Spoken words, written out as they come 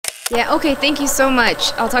Yeah, okay, thank you so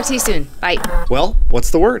much. I'll talk to you soon. Bye. Well, what's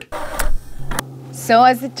the word? So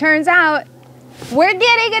as it turns out, we're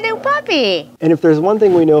getting a new puppy. And if there's one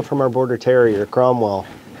thing we know from our border terrier, Cromwell,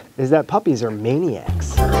 is that puppies are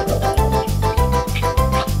maniacs.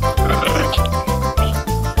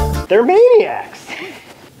 They're maniacs!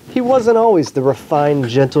 He wasn't always the refined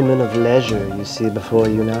gentleman of leisure you see before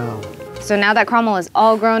you now. So now that Cromwell is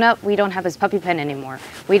all grown up, we don't have his puppy pen anymore.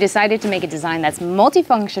 We decided to make a design that's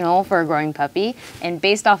multifunctional for a growing puppy and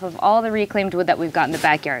based off of all the reclaimed wood that we've got in the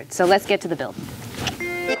backyard. So let's get to the build.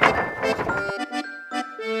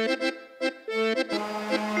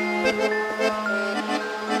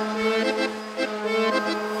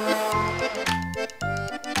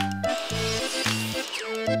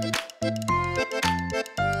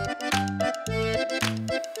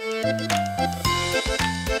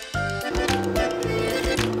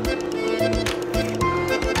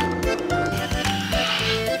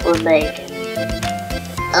 We're making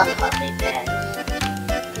a puppy pen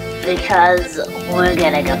because we're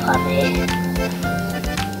getting a puppy.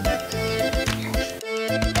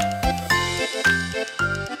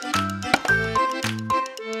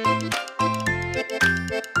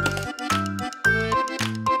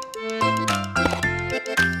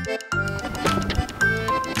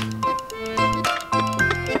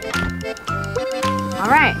 All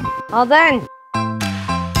right, all done.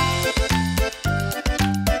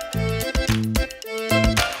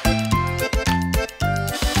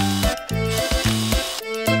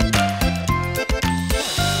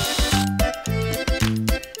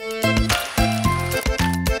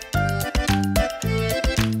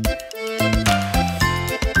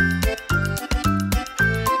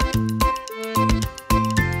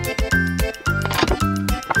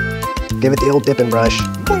 Give it the old dipping brush.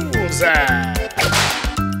 Bullseye!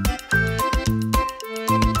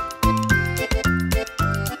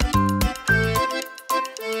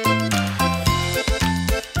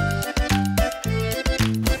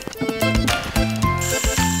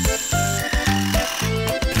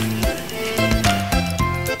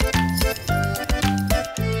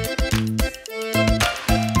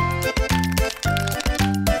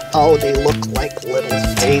 Oh, they look like little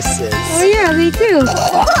faces. Oh yeah, they do.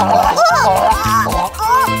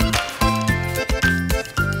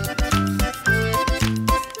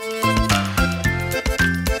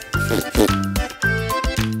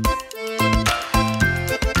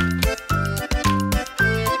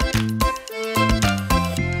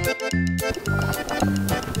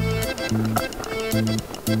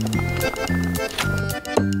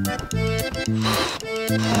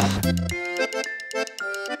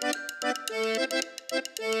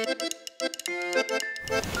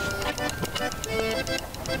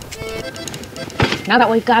 Now that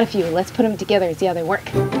we've got a few, let's put them together and see how they work.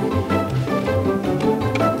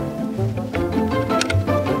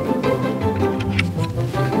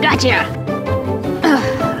 Gotcha!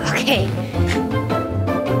 Okay.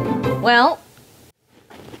 Well,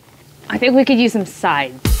 I think we could use some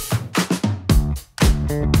sides.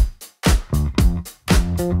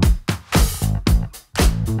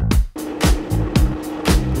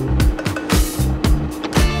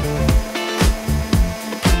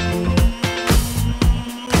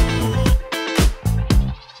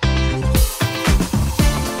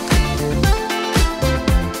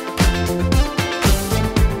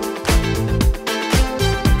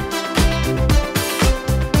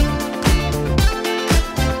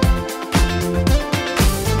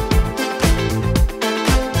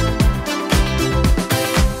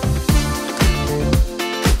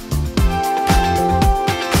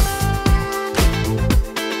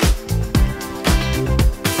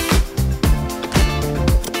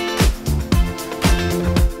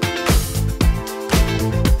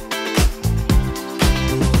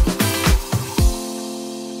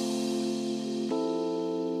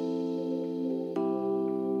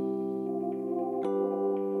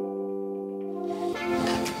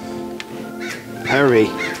 Hurry.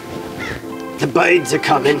 The birds are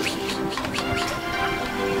coming.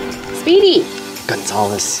 Speedy!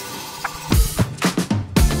 Gonzalez.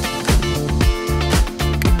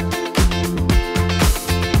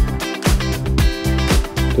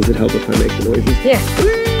 Does it help if I make the noises? Yeah.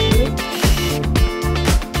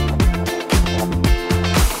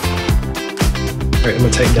 All right, I'm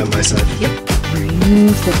gonna tighten down my side. Yep.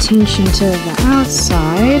 Move the tension to the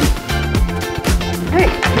outside. All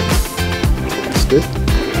right. That's good.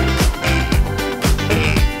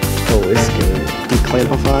 Oh, it's good.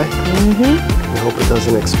 Declampify. Mm-hmm. I hope it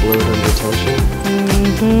doesn't explode under tension.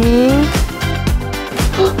 Mm-hmm.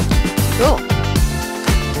 Cool.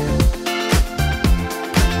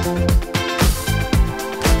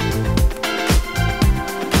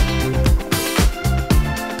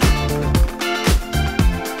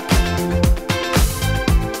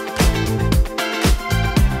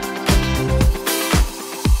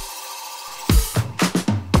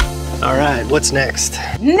 All right, what's next?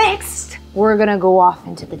 Next, we're gonna go off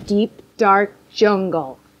into the deep, dark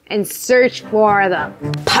jungle and search for the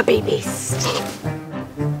puppy beast.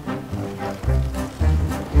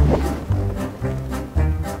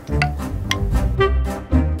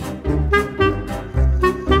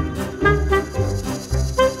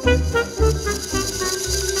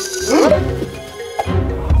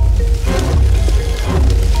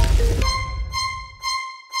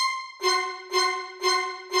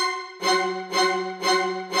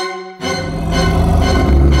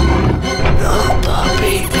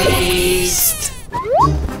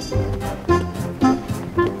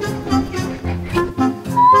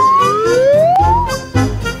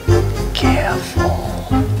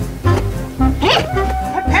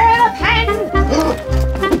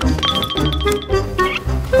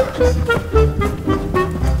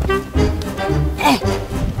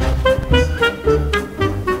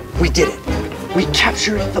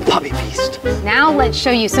 The puppy beast. Now let's show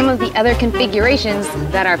you some of the other configurations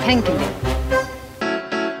that our pen can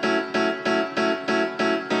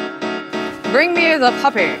do. Bring me the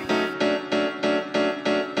puppy.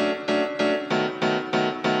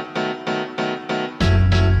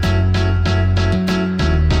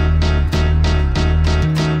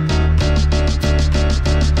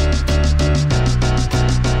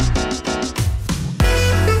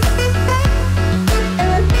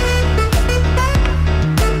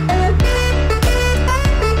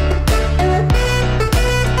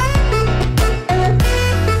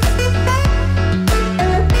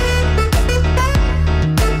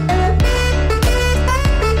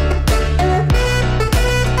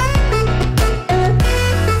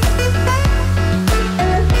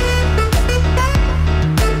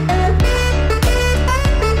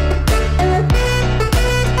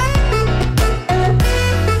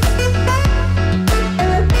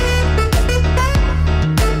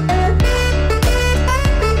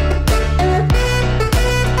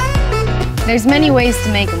 There's many ways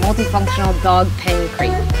to make a multifunctional dog pen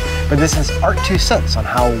crate. But this is Art 2 cents on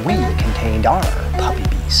how we contained our puppy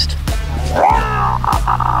beast.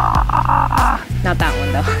 Not that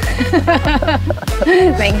one though.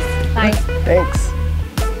 Thanks. Bye. Thanks.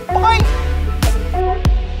 Bye.